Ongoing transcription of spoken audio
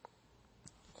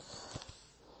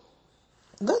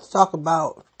Let's talk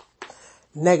about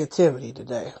negativity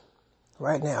today,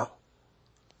 right now.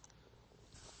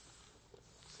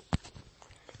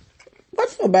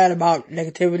 What's so bad about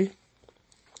negativity?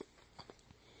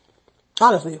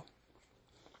 Honestly,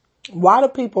 why do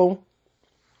people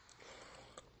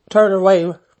turn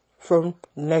away from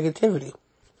negativity?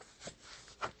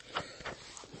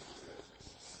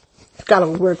 It's kind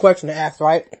of a weird question to ask,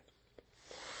 right?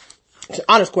 It's an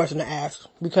honest question to ask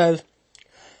because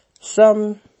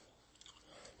first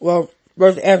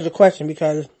answer the question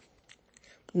because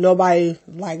nobody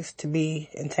likes to be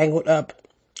entangled up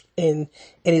in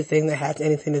anything that has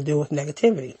anything to do with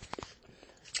negativity.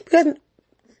 Because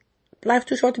life's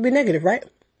too short to be negative, right?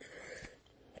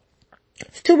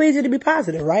 It's too easy to be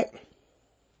positive, right?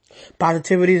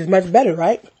 Positivity is much better,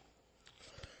 right?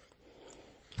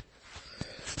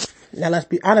 Now let's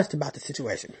be honest about the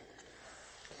situation.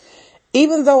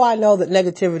 Even though I know that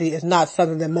negativity is not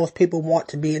something that most people want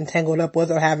to be entangled up with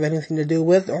or have anything to do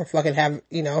with or fucking have,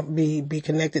 be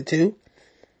connected to.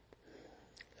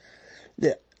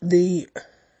 The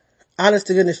honest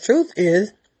to goodness truth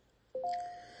is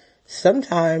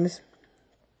sometimes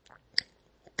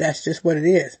that's just what it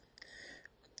is.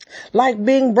 Like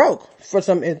being broke for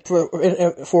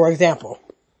example.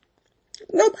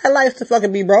 Nobody likes to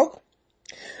fucking be broke.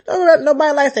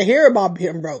 Nobody likes to hear about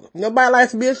being broke. Nobody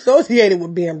likes to be associated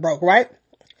with being broke, right?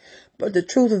 But the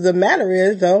truth of the matter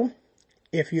is, though,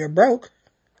 if you're broke,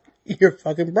 you're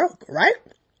fucking broke, right?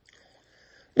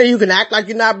 Then you can act like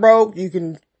you're not broke. You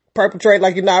can perpetrate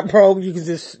like you're not broke. You can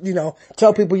just,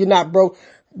 tell people you're not broke.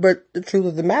 But the truth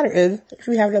of the matter is, if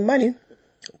you have no money,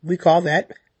 we call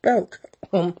that broke.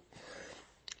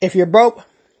 If you're broke,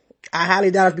 I highly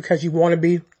doubt it's because you want to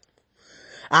be.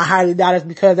 I highly doubt it's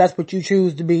because that's what you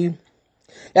choose to be.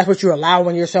 That's what you're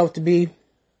allowing yourself to be.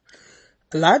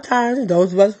 A lot of times,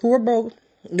 those of us who are broke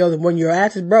know that when your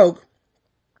ass is broke,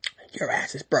 your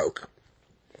ass is broke.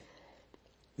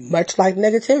 Much like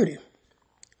negativity.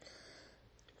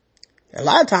 A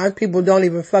lot of times, people don't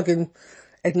even fucking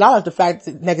acknowledge the fact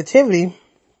that negativity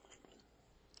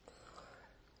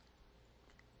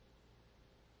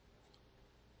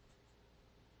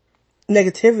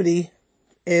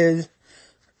is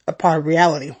a part of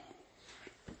reality.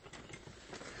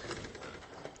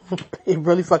 It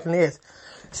really fucking is.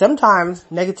 Sometimes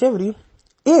negativity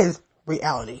is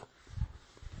reality.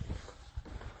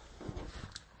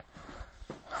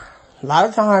 A lot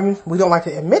of times we don't like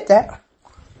to admit that,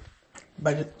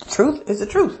 but the truth is the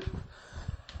truth.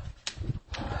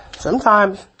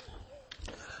 Sometimes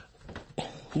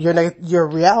your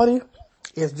reality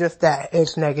is just that.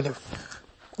 It's negative.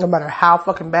 No matter how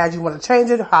fucking bad you want to change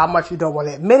it, how much you don't want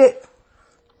to admit it.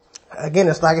 Again,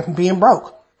 it's like being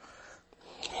broke.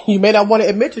 You may not want to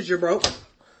admit that you're broke.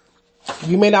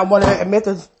 You may not want to admit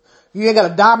that you ain't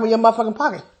got a dime in your motherfucking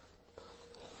pocket.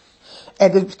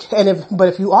 But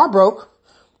if you are broke,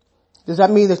 does that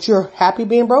mean that you're happy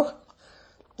being broke?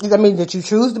 Does that mean that you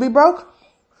choose to be broke?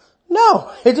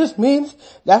 No, it just means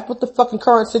that's what the fucking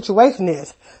current situation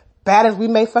is. Bad as we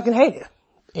may fucking hate it.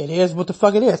 It is what the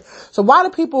fuck it is. So why do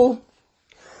people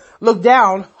look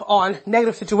down on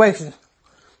negative situations?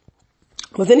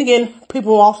 But then again,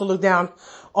 people also look down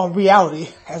on reality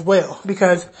as well.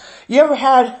 Because you ever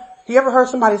heard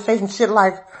somebody say some shit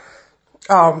like,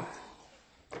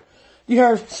 you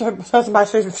heard somebody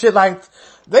say some shit like,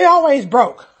 they always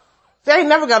broke. They ain't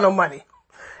never got no money.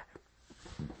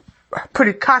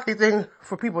 Pretty cocky thing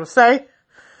for people to say.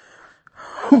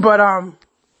 But,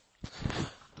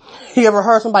 you ever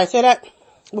heard somebody say that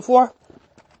before?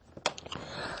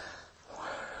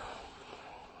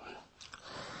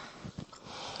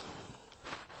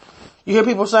 You hear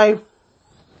people say,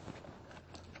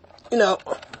 they ain't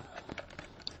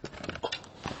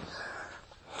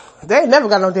never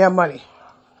got no damn money.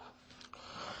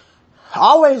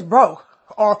 Always broke.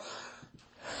 Or,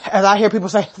 as I hear people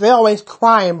say, they always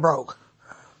crying broke.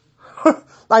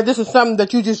 Like this is something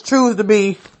that you just choose to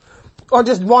be, or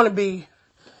just want to be,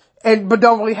 but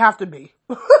don't really have to be.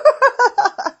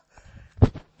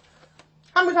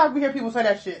 How many times we hear people say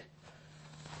that shit?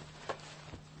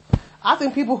 I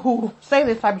think people who say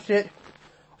this type of shit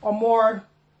are more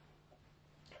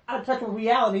out of touch with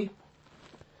reality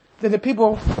than the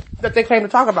people that they claim to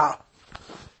talk about.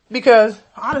 Because,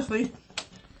 honestly,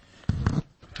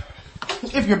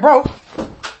 if you're broke,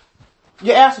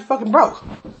 your ass is fucking broke.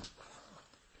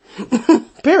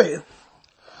 Period.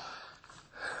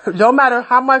 No matter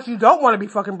how much you don't want to be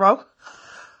fucking broke,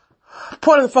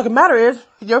 point of the fucking matter is,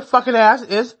 your fucking ass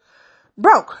is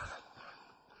broke.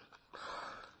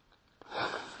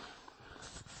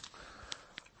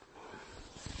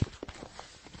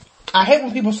 I hate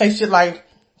when people say shit like,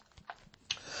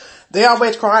 They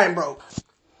always crying broke.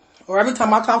 Or every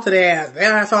time I talk to their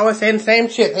ass always saying the same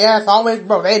shit. Their ass always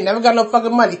broke. They ain't never got no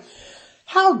fucking money.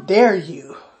 How dare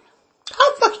you?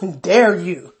 How fucking dare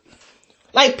you?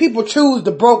 Like people choose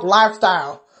the broke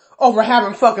lifestyle over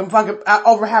having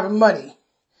over having money.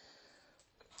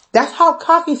 That's how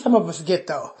cocky some of us get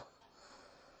though.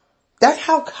 That's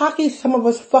how cocky some of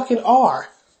us fucking are.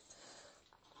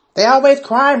 They always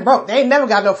crying broke. They ain't never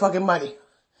got no fucking money.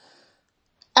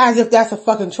 As if that's a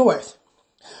fucking choice.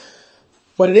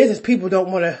 What it is people don't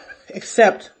want to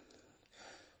accept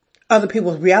other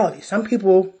people's reality. Some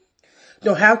people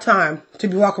don't have time to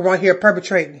be walking around here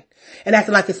perpetrating and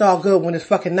acting like it's all good when it's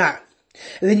fucking not.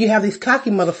 And then you have these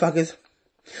cocky motherfuckers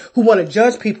who want to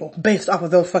judge people based off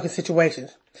of those fucking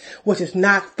situations, which is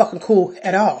not fucking cool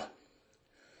at all.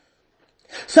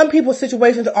 Some people's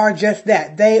situations are just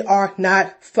that. They are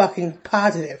not fucking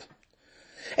positive.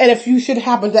 And if you should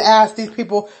happen to ask these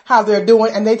people how they're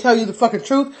doing and they tell you the fucking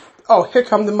truth, oh, here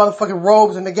come the motherfucking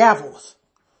robes and the gavels.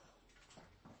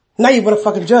 Now you want to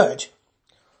fucking judge.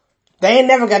 They ain't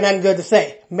never got nothing good to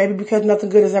say. Maybe because nothing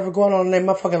good is ever going on in their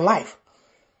motherfucking life.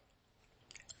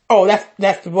 Oh,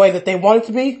 that's the way that they want it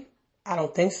to be? I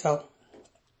don't think so.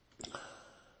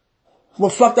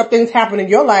 What fucked up things happen in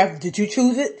your life? Did you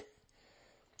choose it?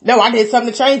 No, I did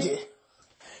something to change it.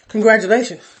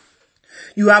 Congratulations.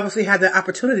 You obviously had the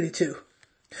opportunity to.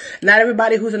 Not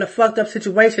everybody who's in a fucked up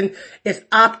situation is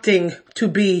opting to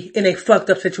be in a fucked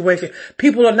up situation.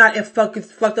 People are not in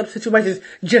fucked up situations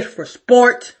just for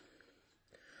sport.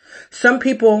 Some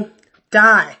people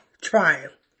die trying.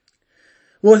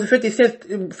 What was the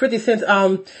 50 Cent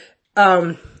album,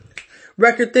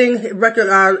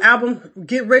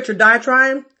 Get Rich or Die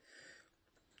Trying?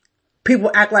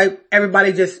 People act like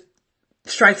everybody just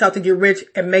strikes out to get rich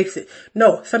and makes it.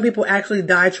 No, some people actually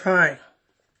die trying.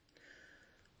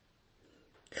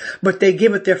 But they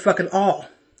give it their fucking all.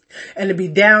 And to be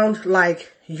down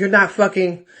like you're not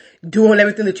fucking doing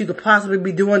everything that you could possibly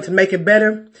be doing to make it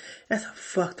better, that's a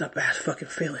fucked up ass fucking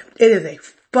feeling. It is a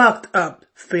fucked up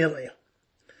feeling.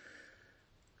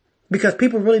 Because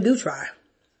people really do try.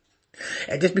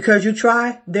 And just because you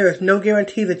try, there is no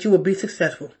guarantee that you will be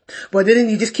successful. But then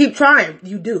you just keep trying.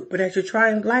 You do. But as you're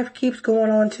trying, life keeps going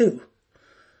on too.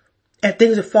 And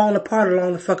things are falling apart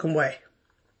along the fucking way.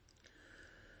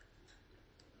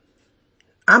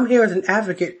 I'm here as an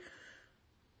advocate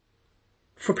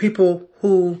for people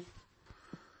who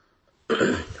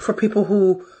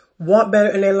want better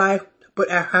in their life, but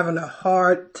are having a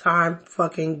hard time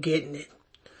fucking getting it.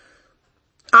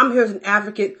 I'm here as an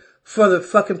advocate for the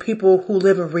fucking people who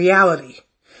live in reality,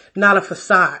 not a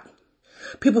facade.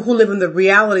 People who live in the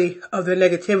reality of their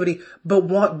negativity, but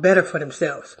want better for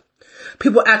themselves.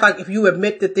 People act like if you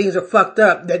admit that things are fucked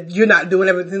up, that you're not doing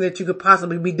everything that you could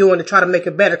possibly be doing to try to make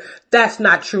it better. That's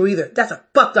not true either. That's a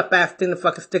fucked up ass thing to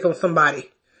fucking stick on somebody.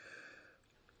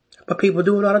 But people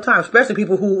do it all the time, especially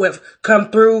people who have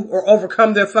come through or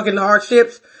overcome their fucking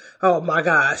hardships. Oh my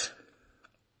gosh.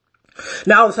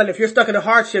 Now all of a sudden, if you're stuck in a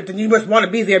hardship, then you must want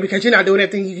to be there because you're not doing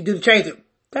everything you can do to change it.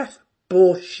 That's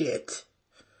bullshit.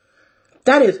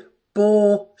 That is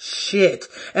bullshit.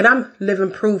 And I'm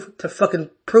living proof to fucking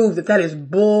prove that is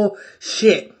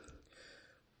bullshit.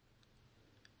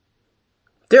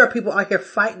 There are people out here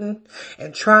fighting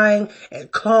and trying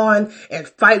and clawing and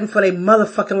fighting for their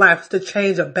motherfucking lives to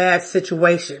change a bad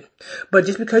situation. But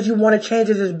just because you want to change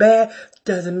it as bad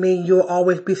doesn't mean you'll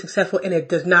always be successful, and it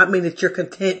does not mean that you're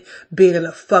content being in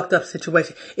a fucked up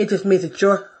situation. It just means that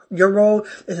your road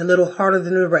is a little harder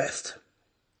than the rest.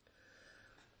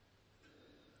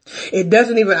 It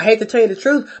doesn't even, I hate to tell you the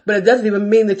truth, but it doesn't even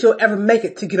mean that you'll ever make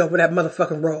it to get over that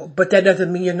motherfucking road. But that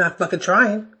doesn't mean you're not fucking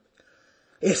trying.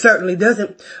 It certainly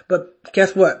doesn't. But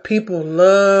guess what? People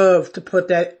love to put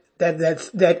that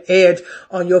edge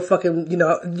on your fucking,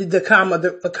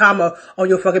 the comma on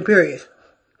your fucking period.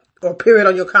 Or period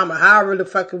on your comma. However the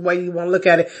fucking way you want to look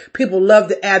at it. People love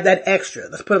to add that extra.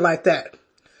 Let's put it like that.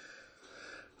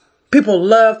 People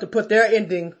love to put their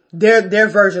ending, their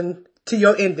version to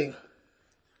your ending.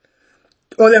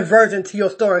 Or their version to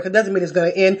your story. Cause it doesn't mean it's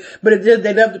gonna end. But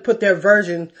they love to put their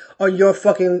version on your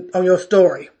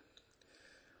story.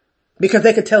 Because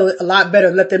they could tell it a lot better,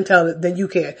 let them tell it than you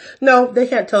can. No, they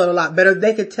can't tell it a lot better.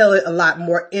 They could tell it a lot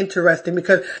more interesting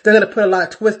because they're going to put a lot of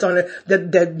twist on it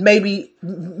that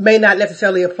may not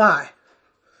necessarily apply.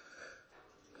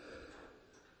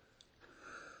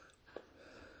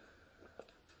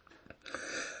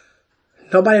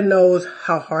 Nobody knows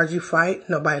how hard you fight.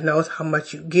 Nobody knows how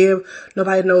much you give.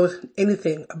 Nobody knows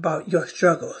anything about your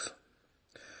struggles.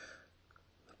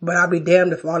 But I'll be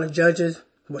damned if all the judges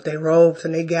with their robes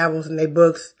and their gavels and their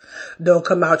books, don't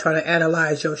come out trying to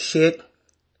analyze your shit.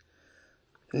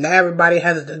 Now everybody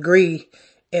has a degree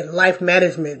in life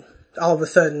management all of a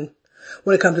sudden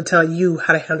when it comes to telling you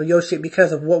how to handle your shit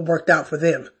because of what worked out for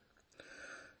them.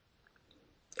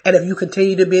 And if you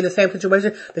continue to be in the same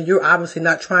situation, then you're obviously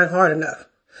not trying hard enough.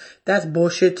 That's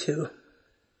bullshit too.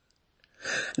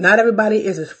 Not everybody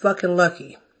is as fucking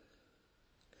lucky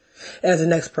as the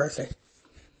next person.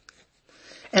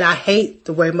 And I hate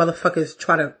the way motherfuckers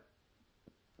try to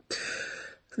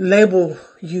label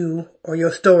you or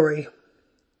your story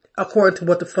according to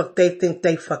what the fuck they think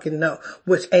they fucking know,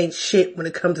 which ain't shit when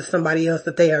it comes to somebody else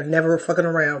that they are never fucking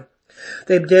around.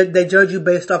 They judge you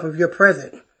based off of your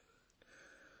present.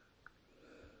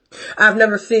 I've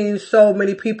never seen so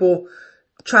many people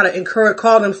try to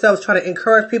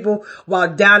encourage people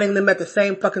while downing them at the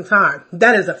same fucking time.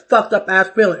 That is a fucked up ass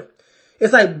feeling.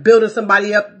 It's like building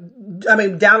somebody up,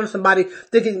 downing somebody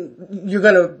thinking you're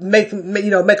gonna make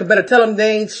them better, tell them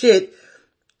they ain't shit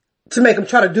to make them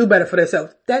try to do better for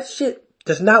themselves. That shit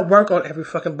does not work on every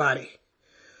fucking body.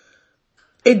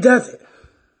 It doesn't.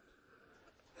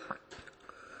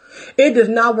 It does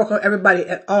not work on everybody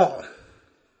at all.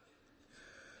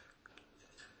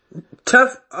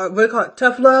 Tough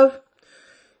love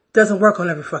doesn't work on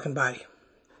every fucking body.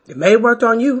 It may have worked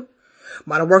on you.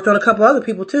 Might have worked on a couple other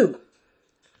people too.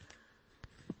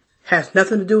 Has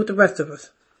nothing to do with the rest of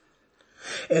us.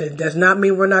 And it does not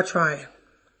mean we're not trying.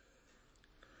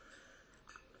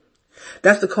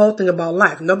 That's the cool thing about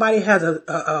life. Nobody has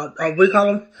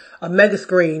a mega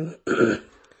screen, a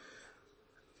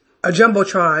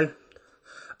jumbotron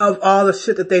of all the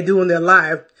shit that they do in their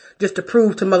life just to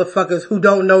prove to motherfuckers who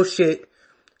don't know shit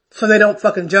so they don't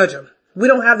fucking judge them. We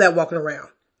don't have that walking around.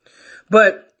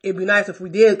 But it'd be nice if we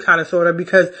did, kind of, sort of,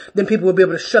 because then people would be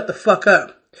able to shut the fuck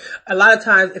up. A lot of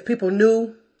times, if people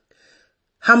knew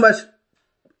how much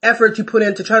effort you put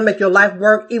into trying to make your life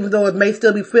work, even though it may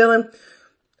still be failing,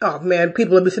 oh man,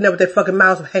 people would be sitting there with their fucking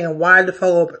mouths hanging wide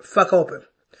the fuck open.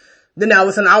 Then now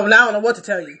I don't know what to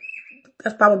tell you.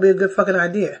 That's probably a good fucking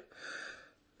idea.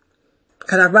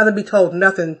 Cause I'd rather be told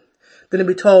nothing than to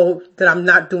be told that I'm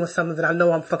not doing something that I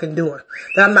know I'm fucking doing.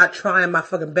 That I'm not trying my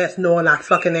fucking best knowing I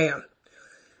fucking am.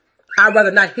 I'd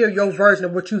rather not hear your version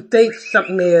of what you think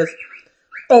something is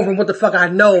over what the fuck I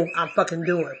know I'm fucking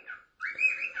doing.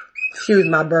 Excuse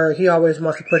my bird. He always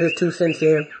wants to put his 2 cents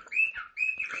in.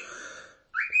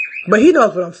 But he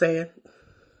knows what I'm saying.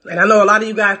 And I know a lot of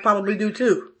you guys probably do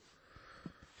too.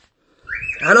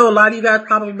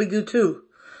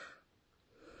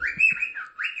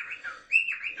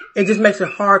 It just makes it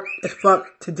hard as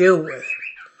fuck to deal with.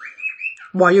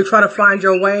 While you're trying to find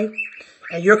your way,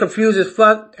 and you're confused as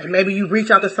fuck, and maybe you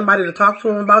reach out to somebody to talk to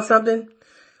them about something,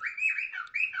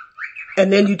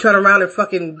 and then you turn around and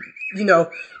fucking,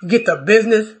 get the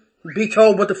business, be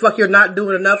told what the fuck you're not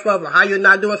doing enough of, or how you're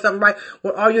not doing something right,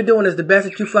 when all you're doing is the best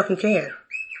that you fucking can.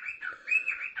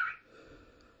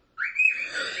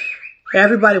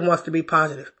 Everybody wants to be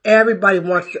positive. Everybody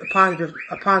wants a positive,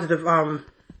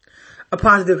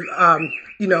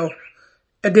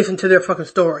 addition to their fucking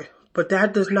story. But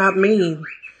that does not mean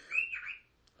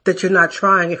that you're not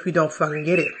trying if you don't fucking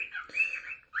get it.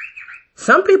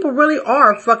 Some people really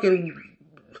are fucking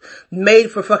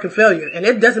made for fucking failure. And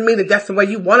it doesn't mean that that's the way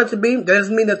you want it to be. That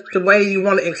doesn't mean that's the way you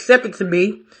want to accept it to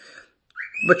be.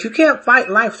 But you can't fight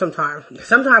life sometimes.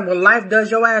 Sometimes when life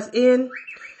does your ass in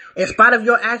spite of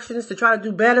your actions to try to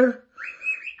do better,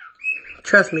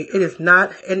 trust me, it is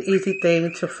not an easy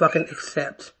thing to fucking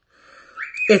accept.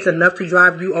 It's enough to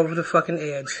drive you over the fucking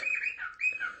edge.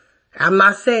 I'm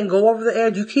not saying go over the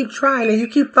edge. You keep trying and you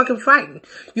keep fucking fighting.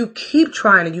 You keep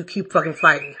trying and you keep fucking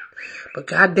fighting. But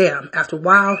goddamn, after a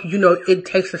while, it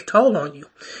takes its toll on you.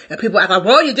 And people act like,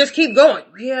 well, you just keep going.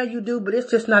 Yeah, you do, but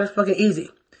it's just not as fucking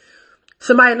easy.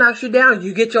 Somebody knocks you down,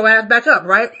 you get your ass back up,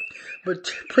 right? But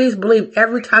please believe,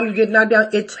 every time you get knocked down,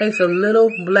 it takes a little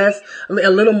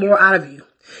more out of you.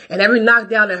 And every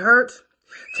knockdown that hurts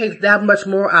takes that much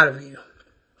more out of you.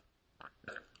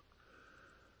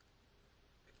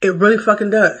 It really fucking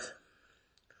does.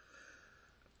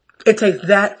 It takes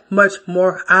that much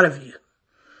more out of you.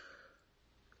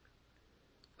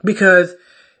 Because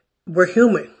we're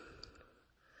human.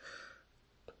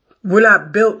 We're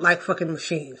not built like fucking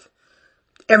machines.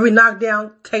 Every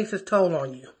knockdown takes its toll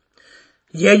on you.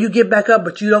 Yeah, you get back up,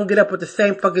 but you don't get up with the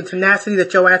same fucking tenacity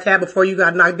that your ass had before you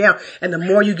got knocked down. And the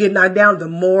more you get knocked down, the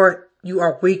more you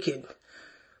are weakened.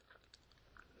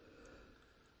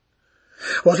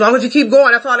 Well, as long as you keep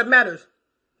going, that's all that matters.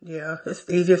 Yeah, it's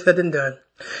easier said than done.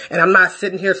 And I'm not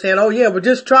sitting here saying, oh yeah, we're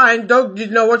just trying, don't, you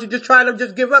know what, you're just trying to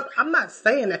just give up. I'm not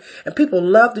saying that. And people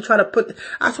love to try to put,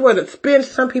 I swear the spin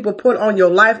some people put on your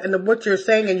life and what you're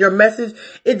saying and your message,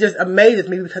 it just amazes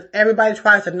me because everybody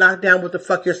tries to knock down what the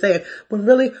fuck you're saying. When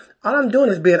really, all I'm doing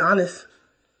is being honest.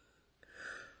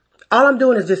 All I'm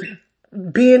doing is just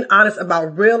being honest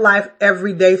about real life,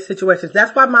 everyday situations.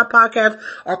 That's why my podcasts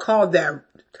are called that.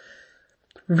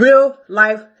 Real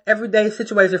life, everyday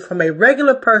situations from a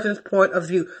regular person's point of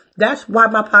view. That's why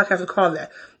my podcasts are called that.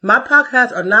 My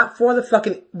podcasts are not for the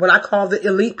fucking, what I call the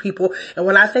elite people. And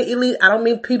when I say elite, I don't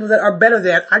mean people that are better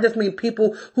than. I just mean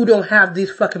people who don't have these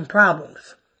fucking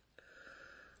problems.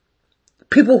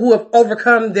 People who have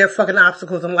overcome their fucking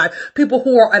obstacles in life. People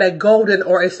who are at a golden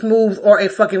or a smooth or a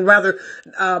fucking rather,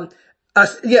 a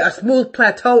smooth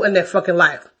plateau in their fucking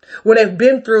life. Where they've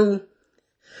been through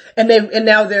and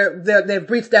now they've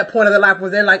reached that point of their life where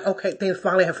they're like, okay, things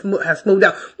finally have smoothed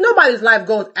out. Nobody's life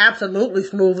goes absolutely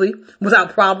smoothly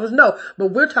without problems. No,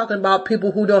 but we're talking about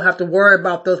people who don't have to worry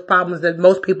about those problems that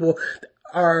most people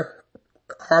are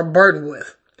burdened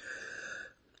with.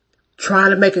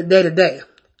 Trying to make it day to day.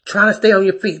 Trying to stay on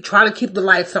your feet. Trying to keep the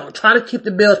lights on. Trying to keep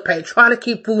the bills paid. Trying to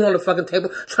keep food on the fucking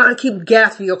table. Trying to keep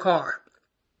gas in your car.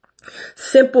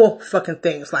 Simple fucking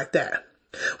things like that.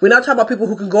 We're not talking about people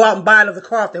who can go out and buy another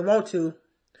car if they want to.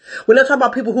 We're not talking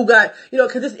about people who got,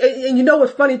 cause this, and you know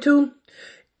what's funny too?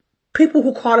 People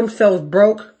who call themselves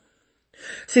broke.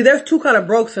 See, there's two kind of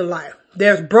brokes in life.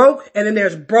 There's broke and then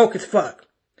there's broke as fuck.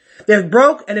 There's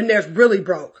broke and then there's really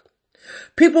broke.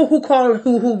 People who call,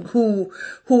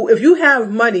 who, if you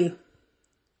have money,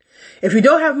 if you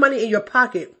don't have money in your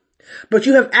pocket, but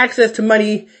you have access to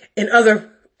money in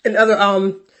other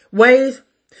ways,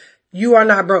 you are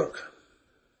not broke.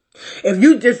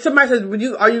 If somebody says,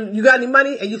 you got any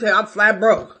money? And you say, I'm flat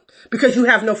broke. Because you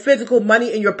have no physical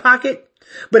money in your pocket.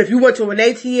 But if you went to an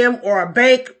ATM or a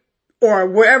bank or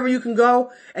wherever you can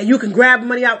go and you can grab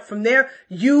money out from there,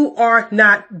 you are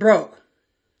not broke.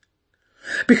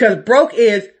 Because broke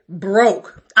is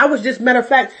broke. Matter of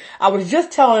fact, I was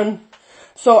just telling,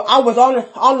 so I was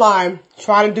online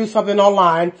trying to do something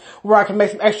online where I can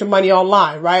make some extra money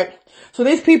online, right? So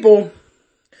these people,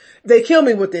 they kill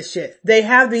me with this shit. They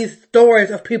have these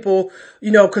stories of people,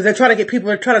 cause they're trying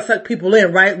to suck people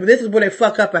in, right? But this is where they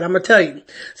fuck up at, I'm gonna tell you.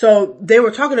 So they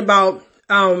were talking about,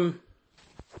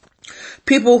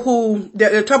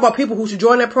 they're talking about people who should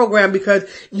join that program because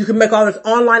you can make all this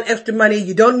online extra money.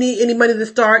 You don't need any money to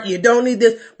start. You don't need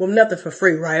this. Well, nothing for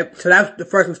free, right? So that's the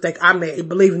first mistake I made,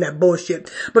 believing that bullshit.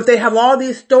 But they have all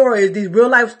these stories, these real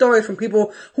life stories from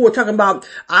people who are talking about,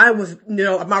 my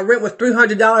rent was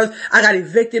 $300. I got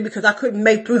evicted because I couldn't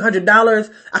make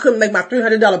 $300. I couldn't make my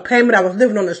 $300 payment. I was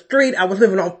living on the street. I was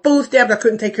living on food stamps. I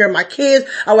couldn't take care of my kids.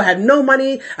 I had no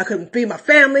money. I couldn't feed my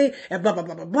family and blah, blah,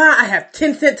 blah, blah, blah. I have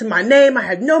 10 cents to my name. I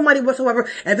had no money whatsoever.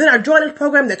 And then I joined this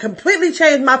program that completely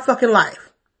changed my fucking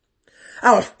life.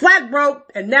 I was flat broke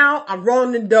and now I'm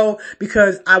rolling in dough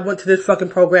because I went to this fucking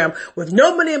program with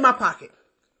no money in my pocket.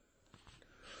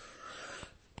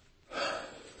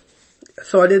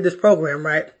 So I did this program,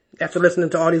 right? After listening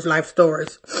to all these life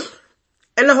stories.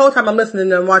 And the whole time I'm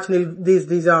listening and watching these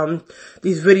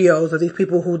videos of these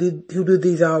people who do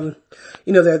these,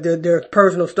 their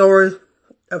personal stories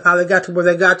of how they got to where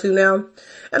they got to now.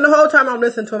 And the whole time I'm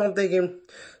listening to them, I'm thinking,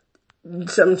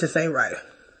 something just ain't right.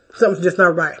 Something's just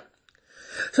not right.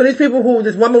 So this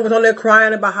woman was on there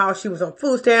crying about how she was on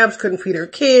food stamps, couldn't feed her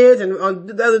kids, and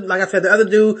the other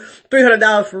dude,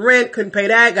 $300 for rent, couldn't pay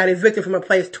that, got evicted from a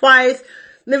place twice,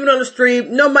 living on the street,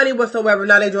 no money whatsoever.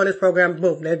 Now they join this program,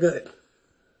 boom, they're good.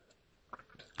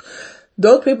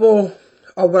 Those people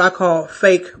are what I call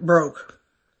fake broke.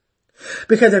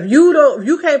 Because if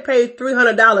you can't pay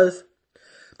 $300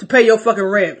 to pay your fucking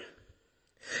rent,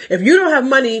 if you don't have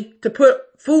money to put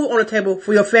food on the table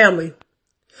for your family,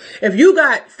 if you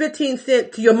got 15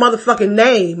 cents to your motherfucking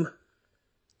name,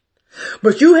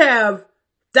 but you have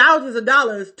thousands of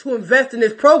dollars to invest in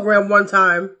this program one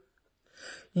time,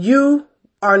 you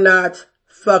are not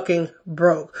fucking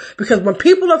broke. Because when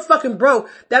people are fucking broke,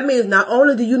 that means not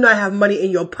only do you not have money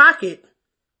in your pocket,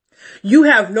 you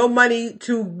have no money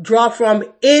to draw from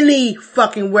any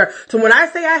fucking where. So when I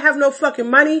say I have no fucking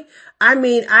money, I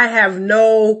mean I have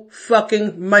no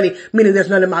fucking money. Meaning there's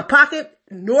none in my pocket,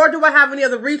 nor do I have any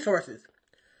other resources.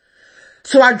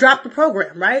 So I dropped the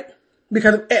program, right?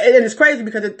 Because, and it's crazy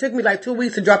because it took me like 2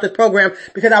 weeks to drop this program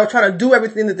because I was trying to do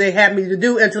everything that they had me to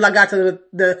do until I got to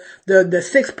the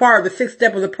sixth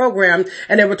step of the program.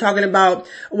 And they were talking about,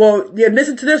 well, yeah,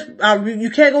 listen to this, you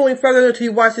can't go any further until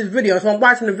you watch this video. So I'm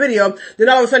watching the video, then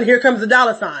all of a sudden here comes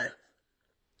the $sign.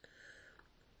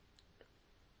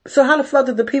 So how the fuck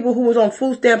did the people who was on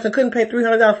food stamps and couldn't pay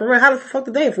 $300 for rent, how the fuck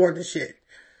did they afford this shit?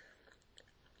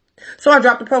 So I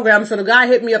dropped the program. So the guy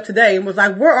hit me up today and was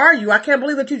like, where are you? I can't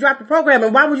believe that you dropped the program.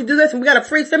 And why would you do this? And we got a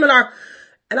free seminar.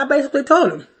 And I basically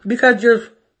told him, because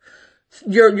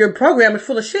your program is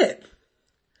full of shit.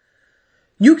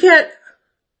 You can't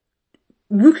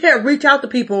reach out to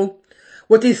people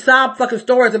with these sob fucking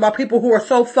stories about people who are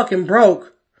so fucking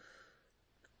broke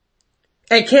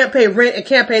and can't pay rent and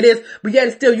can't pay this, but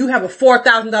yet still you have a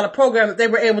 $4,000 program that they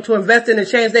were able to invest in and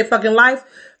change their fucking life.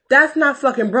 That's not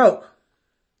fucking broke.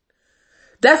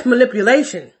 That's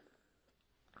manipulation.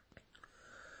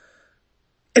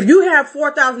 If you have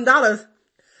 $4,000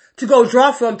 to go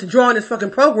draw from to draw in this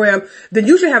fucking program, then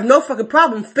you should have no fucking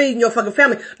problem feeding your fucking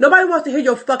family. Nobody wants to hear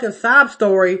your fucking sob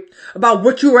story about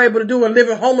what you were able to do and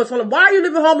living homeless why are you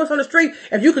living homeless on the street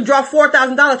if you can draw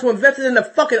 $4,000 to invest it in a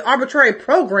fucking arbitrary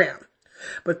program?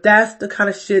 But that's the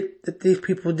kind of shit that these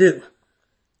people do.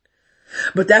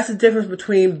 But that's the difference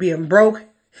between being broke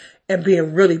and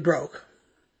being really broke.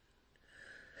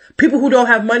 People who don't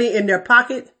have money in their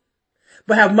pocket,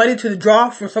 but have money to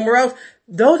draw from somewhere else,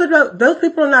 those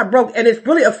people are not broke. And it's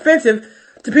really offensive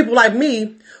to people like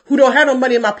me who don't have no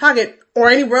money in my pocket or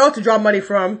anywhere else to draw money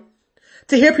from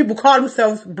to hear people call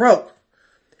themselves broke.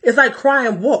 It's like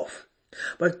crying wolf.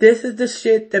 But this is the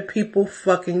shit that people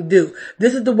fucking do.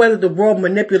 This is the way that the world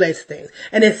manipulates things.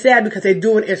 And it's sad because they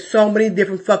do it in so many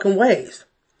different fucking ways.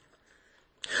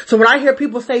 So when I hear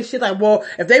people say shit like, well,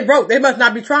 if they broke, they must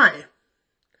not be trying.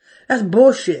 That's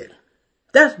bullshit.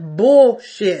 That's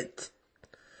bullshit.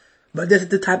 But this is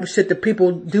the type of shit that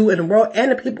people do in the world,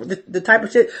 and the type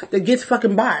of shit that gets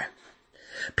fucking by.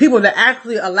 People that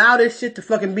actually allow this shit to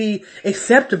fucking be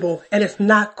acceptable, and it's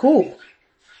not cool.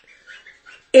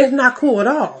 It's not cool at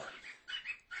all.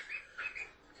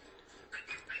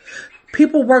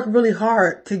 People work really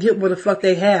hard to get what the fuck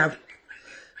they have.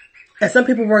 And some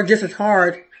people work just as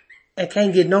hard and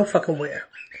can't get no fucking where.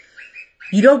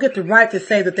 You don't get the right to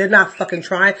say that they're not fucking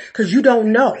trying because you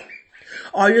don't know.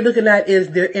 All you're looking at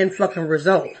is their end fucking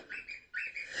result.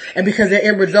 And because their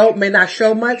end result may not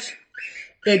show much,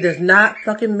 it does not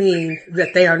fucking mean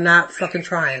that they are not fucking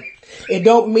trying. It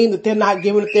don't mean that they're not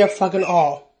giving it their fucking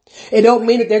all. It don't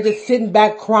mean that they're just sitting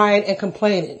back crying and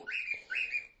complaining.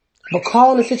 But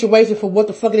calling the situation for what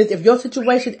the fuck it is. If your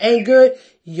situation ain't good,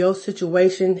 your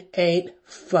situation ain't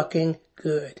fucking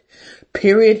good.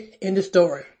 Period. End of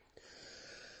story.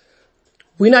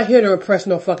 We're not here to impress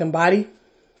no fucking body.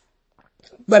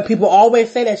 But people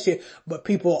always say that shit. But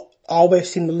people always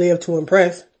seem to live to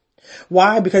impress.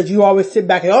 Why? Because you always sit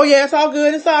back and, oh yeah, it's all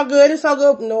good, it's all good, it's all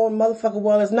good. No, motherfucker,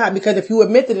 well, it's not. Because if you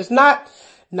admit that it's not,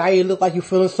 now you look like you're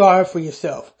feeling sorry for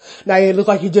yourself. Now you look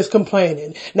like you're just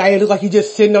complaining. Now you look like you're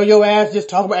just sitting on your ass, just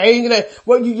talking about, you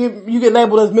get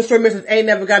labeled as Mr. and Mrs. Ain't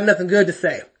never got nothing good to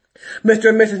say. Mr.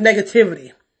 and Mrs.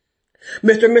 Negativity.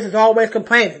 Mr. and Mrs. always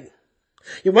complaining.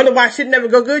 You wonder why shit never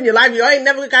go good in your life. You ain't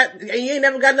never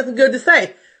got nothing good to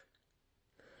say.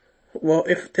 Well,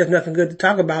 if there's nothing good to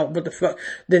talk about, what the fuck,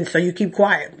 then so you keep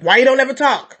quiet. Why you don't ever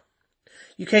talk?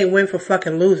 You can't win for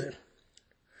fucking losing.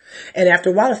 And after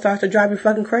a while, it starts to drive you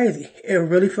fucking crazy. It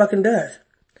really fucking does.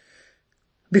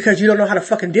 Because you don't know how to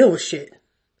fucking deal with shit.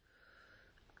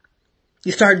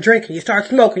 You start drinking, you start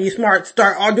smoking, you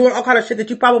start all doing all kind of shit that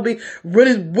you probably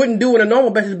really wouldn't do on a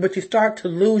normal basis, but you start to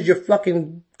lose your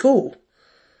fucking cool.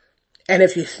 And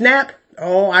if you snap,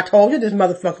 oh, I told you this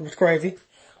motherfucker was crazy.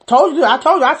 I told you,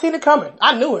 I seen it coming.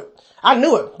 I knew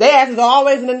it. Their asses are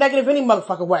always in the negative any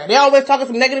motherfucking way. They always talking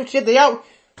some negative shit.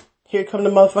 Here come the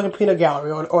motherfucking peanut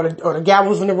gallery, or the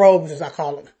gavels and the robes, as I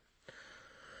call them.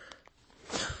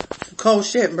 Cold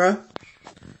shit, bro.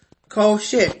 Cold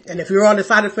shit. And if you're on the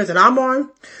side of the fence that I'm on,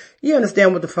 you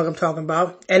understand what the fuck I'm talking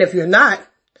about. And if you're not,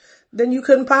 then you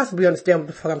couldn't possibly understand what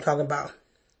the fuck I'm talking about.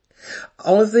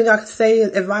 Only thing I can say is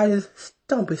advice is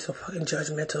don't be so fucking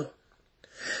judgmental.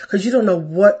 Cause you don't know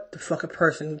what the fucking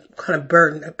kind of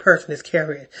burden a person is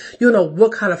carrying. You don't know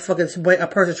what kind of fucking way a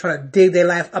person's trying to dig their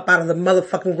life up out of the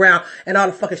motherfucking ground and all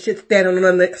the fucking shit standing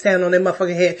on their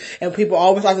motherfucking head. And people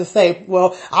always like to say,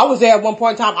 well, I was there at one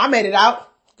point in time. I made it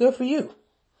out. Good for you.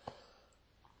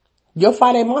 Your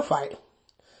fight ain't my fight.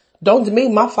 Don't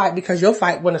demean my fight because your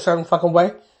fight went a certain fucking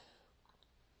way.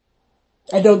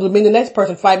 And don't demean the next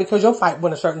person's fight because your fight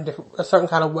went a certain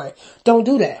kind of way. Don't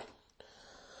do that.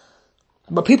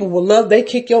 But people they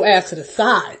kick your ass to the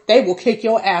side. They will kick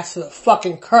your ass to the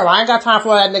fucking curb. I ain't got time for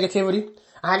all that negativity.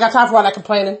 I ain't got time for all that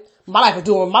complaining. My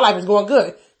life is going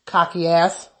good. Cocky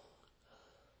ass.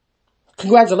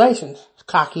 Congratulations,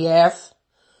 cocky ass.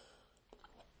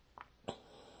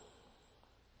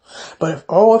 But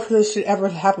if this shit ever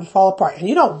happen, fall apart, and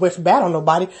you don't wish bad on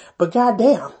nobody, but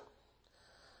goddamn.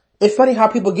 It's funny how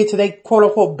people get to their quote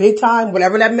unquote big time,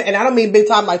 whatever that means. And I don't mean big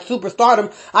time like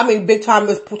superstardom. I mean big time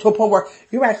is to a point where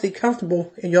you're actually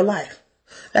comfortable in your life.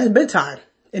 That's big time.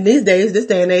 In these days, this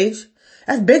day and age,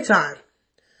 that's big time.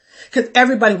 Cause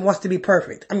everybody wants to be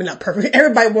perfect. I mean, not perfect.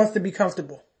 Everybody wants to be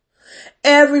comfortable.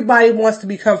 Everybody wants to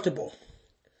be comfortable.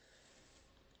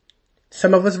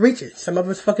 Some of us reach it. Some of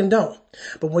us fucking don't.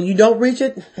 But when you don't reach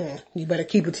it, you better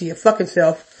keep it to your fucking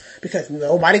self. Because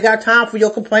nobody got time for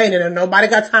your complaining and nobody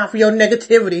got time for your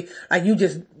negativity. Like you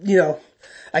just,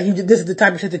 this is the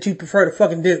type of shit that you prefer to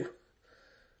fucking do.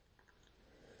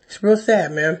 It's real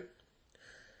sad, man.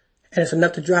 And it's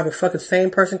enough to drive a fucking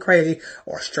sane person crazy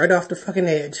or straight off the fucking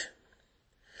edge.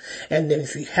 And then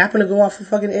if you happen to go off the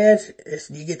fucking edge,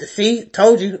 you get to see,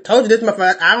 told you this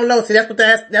motherfucker. I don't know. See, that's what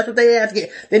they ask.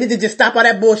 They need to just stop all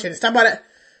that bullshit. Stop all that.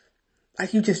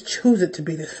 Like you just choose it to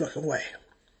be this fucking way.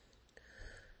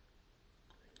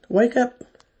 Wake up.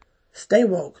 Stay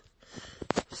woke.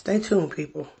 Stay tuned,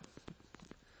 people.